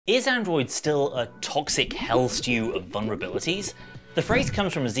Is Android still a toxic hell stew of vulnerabilities? The phrase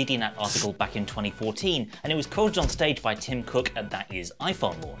comes from a ZDNet article back in 2014, and it was quoted on stage by Tim Cook at that year's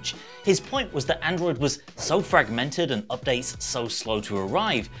iPhone launch. His point was that Android was so fragmented and updates so slow to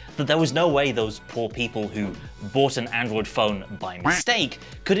arrive that there was no way those poor people who bought an Android phone by mistake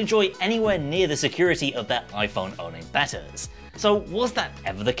could enjoy anywhere near the security of their iPhone-owning betters. So was that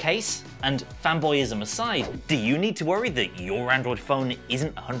ever the case? And fanboyism aside, do you need to worry that your Android phone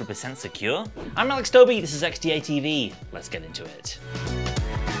isn't 100% secure? I'm Alex Doby, this is XDA TV. Let's get into it.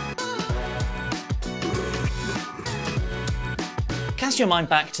 Cast your mind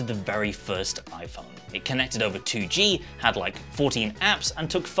back to the very first iPhone. It connected over 2G, had like 14 apps, and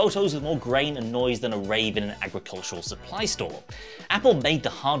took photos with more grain and noise than a rave in an agricultural supply store. Apple made the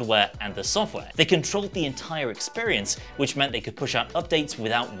hardware and the software. They controlled the entire experience, which meant they could push out updates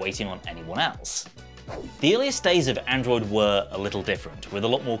without waiting on anyone else. The earliest days of Android were a little different, with a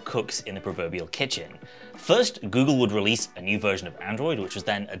lot more cooks in the proverbial kitchen. First, Google would release a new version of Android, which was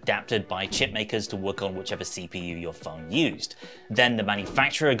then adapted by chip makers to work on whichever CPU your phone used. Then the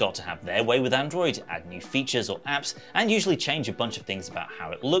manufacturer got to have their way with Android, add new features or apps, and usually change a bunch of things about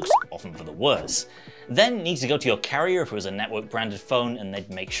how it looks, often for the worse. Then need to go to your carrier if it was a network branded phone, and they'd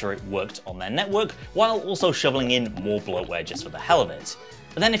make sure it worked on their network, while also shoveling in more bloatware just for the hell of it.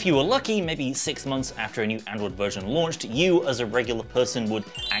 But then if you were lucky, maybe 6 months after a new Android version launched, you as a regular person would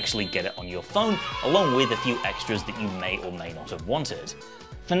actually get it on your phone, along with a few extras that you may or may not have wanted.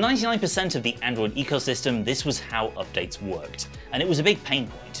 For 99% of the Android ecosystem, this was how updates worked, and it was a big pain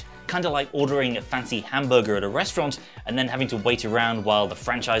point. Kinda like ordering a fancy hamburger at a restaurant and then having to wait around while the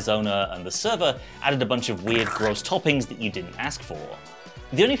franchise owner and the server added a bunch of weird, gross toppings that you didn't ask for.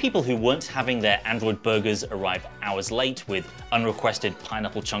 The only people who weren't having their Android burgers arrive hours late with unrequested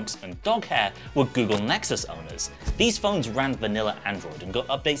pineapple chunks and dog hair were Google Nexus owners. These phones ran vanilla Android and got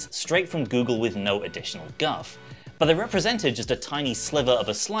updates straight from Google with no additional guff. But they represented just a tiny sliver of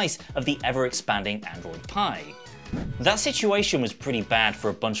a slice of the ever-expanding Android pie. That situation was pretty bad for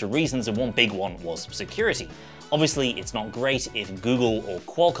a bunch of reasons, and one big one was security. Obviously, it's not great if Google or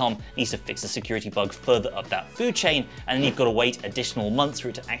Qualcomm needs to fix a security bug further up that food chain, and then you've got to wait additional months for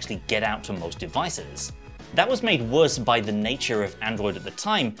it to actually get out to most devices. That was made worse by the nature of Android at the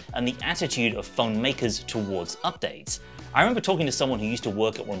time and the attitude of phone makers towards updates. I remember talking to someone who used to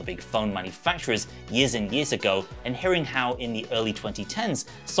work at one of the big phone manufacturers years and years ago and hearing how in the early 2010s,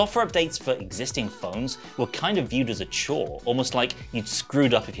 software updates for existing phones were kind of viewed as a chore, almost like you'd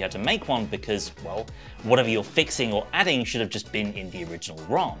screwed up if you had to make one because, well, whatever you're fixing or adding should have just been in the original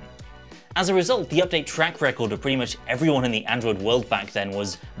ROM. As a result, the update track record of pretty much everyone in the Android world back then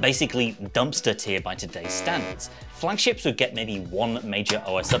was basically dumpster tier by today's standards. Flagships would get maybe one major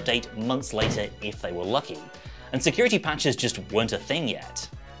OS update months later if they were lucky, and security patches just weren't a thing yet.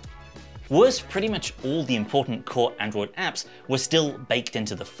 Worse, pretty much all the important core Android apps were still baked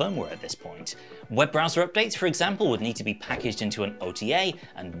into the firmware at this point. Web browser updates, for example, would need to be packaged into an OTA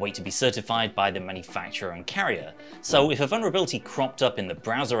and wait to be certified by the manufacturer and carrier. So if a vulnerability cropped up in the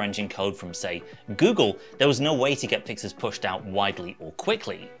browser engine code from, say, Google, there was no way to get fixes pushed out widely or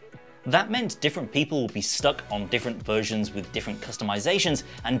quickly. That meant different people would be stuck on different versions with different customizations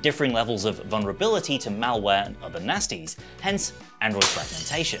and differing levels of vulnerability to malware and other nasties, hence Android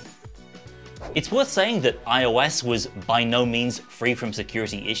fragmentation. It's worth saying that iOS was by no means free from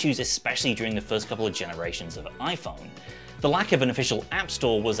security issues, especially during the first couple of generations of iPhone. The lack of an official app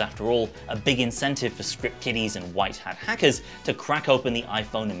store was, after all, a big incentive for script kiddies and white hat hackers to crack open the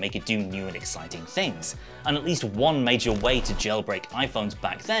iPhone and make it do new and exciting things. And at least one major way to jailbreak iPhones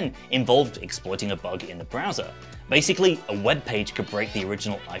back then involved exploiting a bug in the browser. Basically, a web page could break the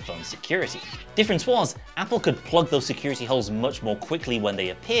original iPhone security. Difference was, Apple could plug those security holes much more quickly when they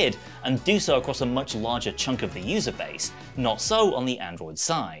appeared, and do so across a much larger chunk of the user base. Not so on the Android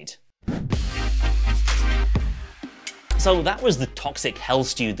side. So that was the toxic hell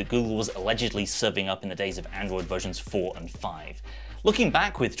stew that Google was allegedly serving up in the days of Android versions 4 and 5. Looking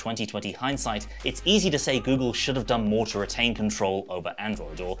back with 2020 hindsight, it's easy to say Google should have done more to retain control over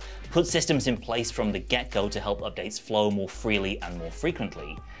Android, or put systems in place from the get-go to help updates flow more freely and more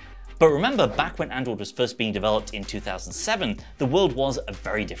frequently. But remember, back when Android was first being developed in 2007, the world was a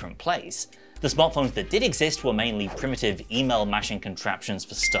very different place. The smartphones that did exist were mainly primitive email mashing contraptions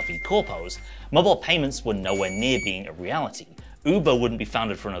for stuffy corpos. Mobile payments were nowhere near being a reality. Uber wouldn't be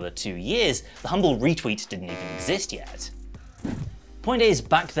founded for another 2 years, the humble retweet didn't even exist yet. Point is,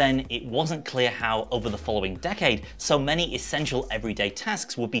 back then, it wasn't clear how, over the following decade, so many essential everyday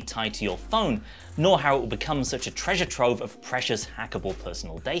tasks would be tied to your phone, nor how it would become such a treasure trove of precious hackable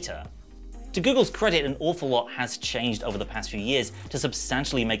personal data. To Google's credit, an awful lot has changed over the past few years to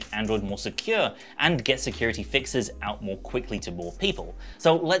substantially make Android more secure and get security fixes out more quickly to more people.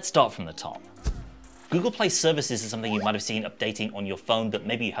 So let's start from the top. Google Play Services is something you might have seen updating on your phone that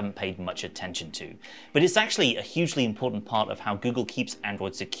maybe you haven't paid much attention to. But it's actually a hugely important part of how Google keeps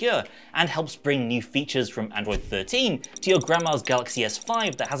Android secure and helps bring new features from Android 13 to your grandma's Galaxy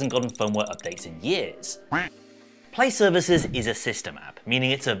S5 that hasn't gotten firmware updates in years. Play Services is a system app,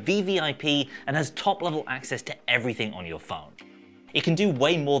 meaning it's a VVIP and has top-level access to everything on your phone. It can do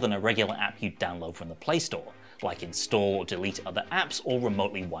way more than a regular app you'd download from the Play Store, like install or delete other apps or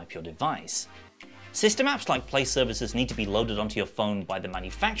remotely wipe your device. System apps like Play Services need to be loaded onto your phone by the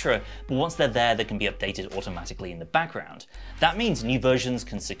manufacturer, but once they're there, they can be updated automatically in the background. That means new versions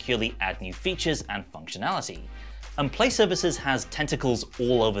can securely add new features and functionality. And Play Services has tentacles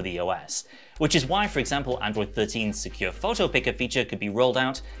all over the OS, which is why, for example, Android 13's secure photo picker feature could be rolled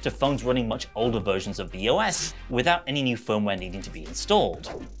out to phones running much older versions of the OS without any new firmware needing to be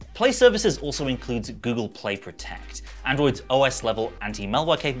installed. Play Services also includes Google Play Protect, Android's OS-level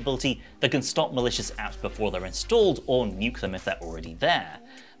anti-malware capability that can stop malicious apps before they're installed or nuke them if they're already there.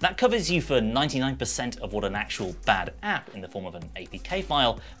 That covers you for 99% of what an actual bad app in the form of an APK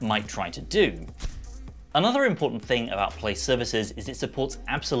file might try to do. Another important thing about Play Services is it supports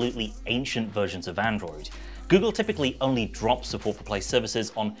absolutely ancient versions of Android. Google typically only drops support for Play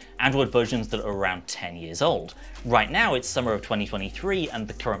Services on Android versions that are around 10 years old. Right now it's summer of 2023 and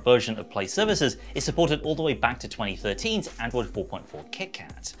the current version of Play Services is supported all the way back to 2013's Android 4.4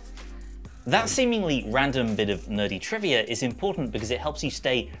 KitKat. That seemingly random bit of nerdy trivia is important because it helps you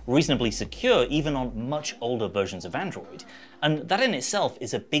stay reasonably secure even on much older versions of Android. And that in itself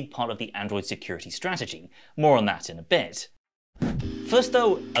is a big part of the Android security strategy. More on that in a bit. First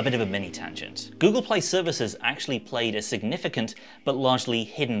though, a bit of a mini tangent. Google Play Services actually played a significant but largely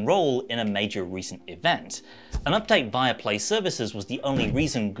hidden role in a major recent event. An update via Play Services was the only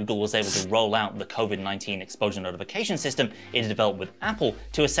reason Google was able to roll out the COVID-19 exposure notification system it had developed with Apple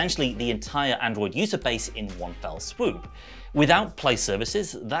to essentially the entire Android user base in one fell swoop. Without Play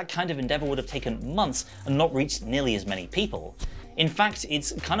Services, that kind of endeavor would have taken months and not reached nearly as many people. In fact,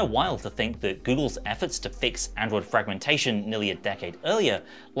 it's kind of wild to think that Google's efforts to fix Android fragmentation nearly a decade earlier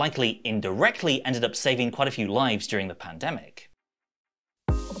likely indirectly ended up saving quite a few lives during the pandemic.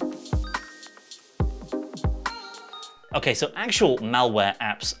 Okay, so actual malware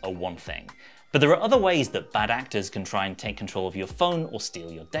apps are one thing. But there are other ways that bad actors can try and take control of your phone or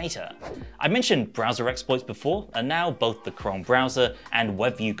steal your data. I mentioned browser exploits before, and now both the Chrome browser and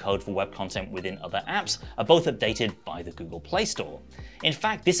WebView code for web content within other apps are both updated by the Google Play Store. In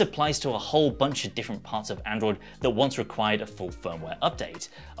fact, this applies to a whole bunch of different parts of Android that once required a full firmware update.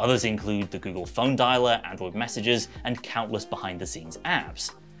 Others include the Google Phone Dialer, Android Messages, and countless behind-the-scenes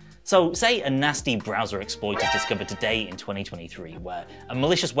apps. So say a nasty browser exploit is discovered today in 2023, where a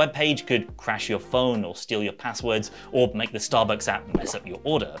malicious web page could crash your phone or steal your passwords or make the Starbucks app mess up your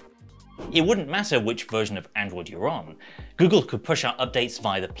order. It wouldn't matter which version of Android you're on. Google could push out updates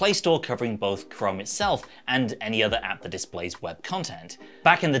via the Play Store covering both Chrome itself and any other app that displays web content.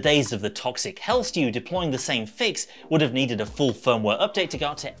 Back in the days of the toxic Hellstew, deploying the same fix would have needed a full firmware update to go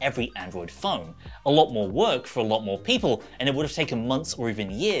out to every Android phone. A lot more work for a lot more people, and it would have taken months or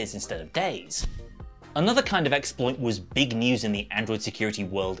even years instead of days. Another kind of exploit was big news in the Android security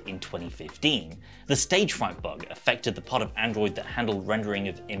world in 2015. The stage fright bug affected the part of Android that handled rendering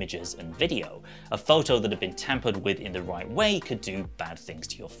of images and video. A photo that had been tampered with in the right way could do bad things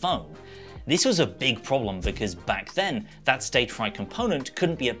to your phone. This was a big problem because back then, that stage fright component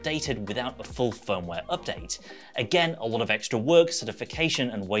couldn't be updated without a full firmware update. Again, a lot of extra work,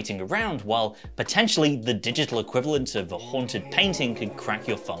 certification, and waiting around, while potentially the digital equivalent of a haunted painting could crack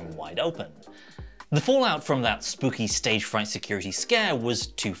your phone wide open. The fallout from that spooky stage fright security scare was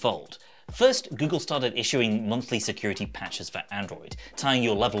twofold. First, Google started issuing monthly security patches for Android, tying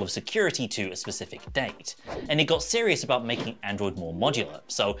your level of security to a specific date. And it got serious about making Android more modular,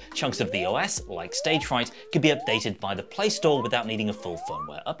 so chunks of the OS, like stage fright, could be updated by the Play Store without needing a full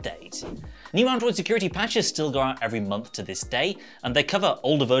firmware update. New Android security patches still go out every month to this day, and they cover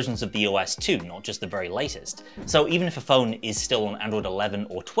older versions of the OS too, not just the very latest. So even if a phone is still on Android 11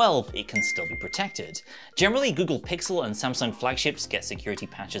 or 12, it can still be protected. Generally, Google Pixel and Samsung flagships get security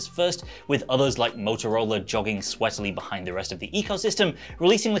patches first, with others like Motorola jogging sweatily behind the rest of the ecosystem,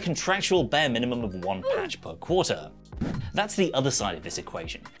 releasing the contractual bare minimum of one patch per quarter. That's the other side of this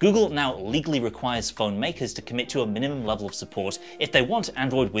equation. Google now legally requires phone makers to commit to a minimum level of support if they want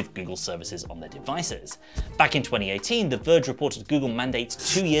Android with Google services on their devices. Back in 2018, The Verge reported Google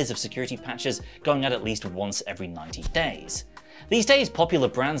mandates 2 years of security patches going out at least once every 90 days. These days, popular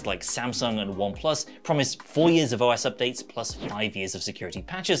brands like Samsung and OnePlus promise 4 years of OS updates plus 5 years of security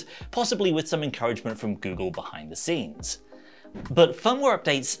patches, possibly with some encouragement from Google behind the scenes. But firmware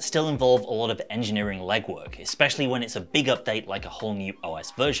updates still involve a lot of engineering legwork, especially when it's a big update like a whole new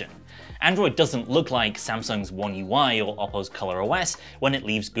OS version. Android doesn't look like Samsung's One UI or Oppo's ColorOS when it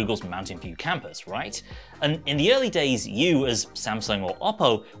leaves Google's Mountain View campus, right? And in the early days, you as Samsung or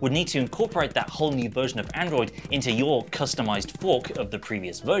Oppo would need to incorporate that whole new version of Android into your customized fork of the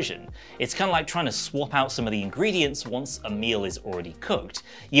previous version. It's kind of like trying to swap out some of the ingredients once a meal is already cooked.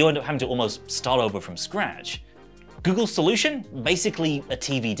 You end up having to almost start over from scratch. Google's solution? Basically a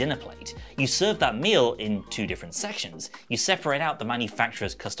TV dinner plate. You serve that meal in 2 different sections. You separate out the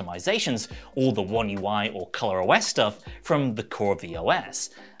manufacturer's customizations, all the One UI or ColorOS stuff, from the core of the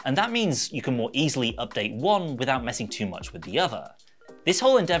OS. And that means you can more easily update one without messing too much with the other. This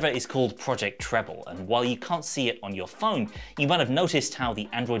whole endeavor is called Project Treble, and while you can't see it on your phone, you might have noticed how the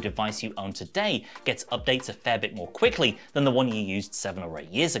Android device you own today gets updates a fair bit more quickly than the one you used 7 or 8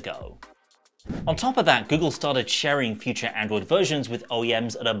 years ago. On top of that, Google started sharing future Android versions with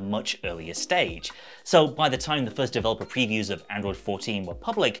OEMs at a much earlier stage. So by the time the first developer previews of Android 14 were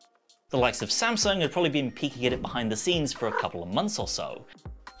public, the likes of Samsung had probably been peeking at it behind the scenes for a couple of months or so.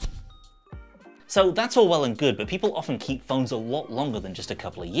 So that's all well and good, but people often keep phones a lot longer than just a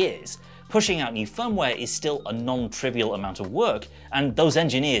couple of years. Pushing out new firmware is still a non-trivial amount of work, and those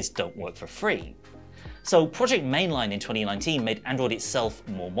engineers don't work for free. So Project Mainline in 2019 made Android itself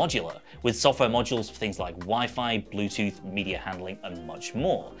more modular, with software modules for things like Wi-Fi, Bluetooth, media handling, and much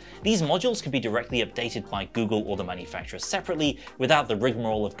more. These modules can be directly updated by Google or the manufacturer separately without the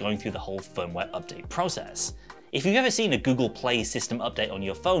rigmarole of going through the whole firmware update process. If you've ever seen a Google Play system update on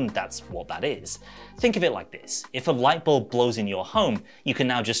your phone, that's what that is. Think of it like this. If a light bulb blows in your home, you can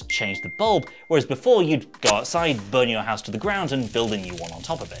now just change the bulb, whereas before you'd go outside, burn your house to the ground, and build a new one on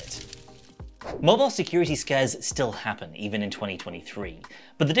top of it. Mobile security scares still happen, even in 2023.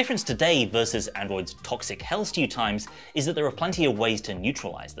 But the difference today versus Android's toxic hellstew times is that there are plenty of ways to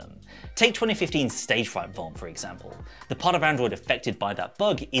neutralize them. Take 2015's Stagefright vuln, for example. The part of Android affected by that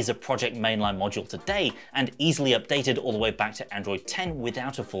bug is a Project Mainline module today and easily updated all the way back to Android 10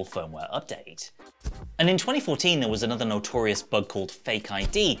 without a full firmware update. And in 2014 there was another notorious bug called Fake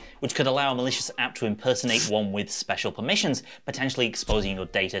ID, which could allow a malicious app to impersonate one with special permissions, potentially exposing your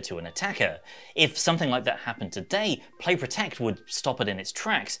data to an attacker. If something like that happened today, Play Protect would stop it in its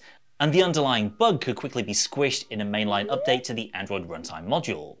tracks, and the underlying bug could quickly be squished in a mainline update to the Android runtime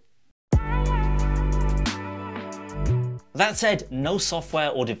module. That said, no software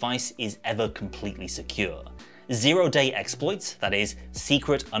or device is ever completely secure. Zero-day exploits, that is,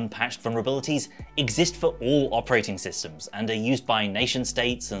 secret unpatched vulnerabilities, exist for all operating systems and are used by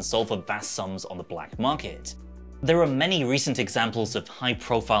nation-states and sold for vast sums on the black market. There are many recent examples of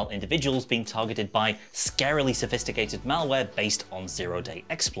high-profile individuals being targeted by scarily sophisticated malware based on zero-day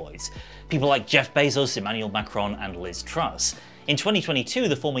exploits. People like Jeff Bezos, Emmanuel Macron, and Liz Truss. In 2022,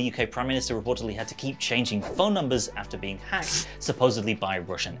 the former UK Prime Minister reportedly had to keep changing phone numbers after being hacked, supposedly by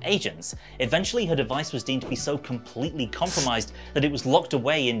Russian agents. Eventually, her device was deemed to be so completely compromised that it was locked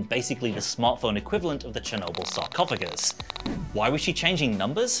away in basically the smartphone equivalent of the Chernobyl sarcophagus. Why was she changing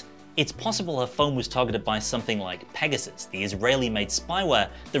numbers? It's possible her phone was targeted by something like Pegasus, the Israeli-made spyware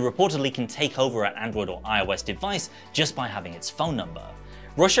that reportedly can take over an Android or iOS device just by having its phone number.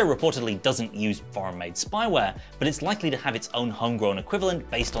 Russia reportedly doesn't use foreign-made spyware, but it's likely to have its own homegrown equivalent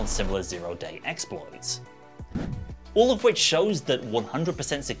based on similar zero-day exploits. All of which shows that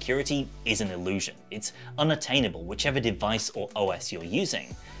 100% security is an illusion. It's unattainable whichever device or OS you're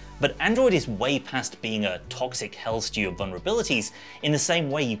using. But Android is way past being a toxic hellstew of vulnerabilities in the same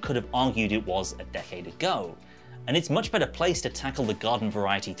way you could have argued it was a decade ago. And it's much better placed to tackle the garden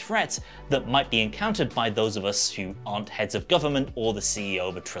variety threats that might be encountered by those of us who aren't heads of government or the CEO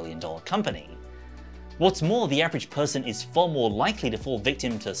of a trillion-dollar company. What's more, the average person is far more likely to fall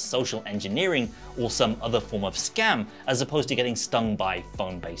victim to social engineering or some other form of scam as opposed to getting stung by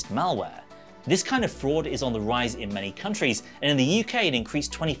phone-based malware. This kind of fraud is on the rise in many countries, and in the UK it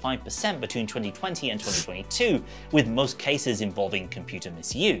increased 25% between 2020 and 2022, with most cases involving computer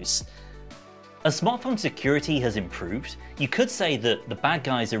misuse. As smartphone security has improved, you could say that the bad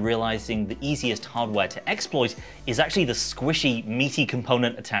guys are realizing the easiest hardware to exploit is actually the squishy, meaty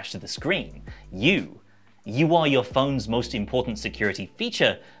component attached to the screen. You. You are your phone's most important security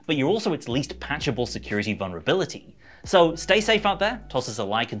feature, but you're also its least patchable security vulnerability. So stay safe out there, toss us a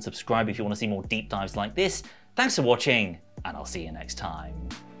like and subscribe if you want to see more deep dives like this. Thanks for watching, and I'll see you next time.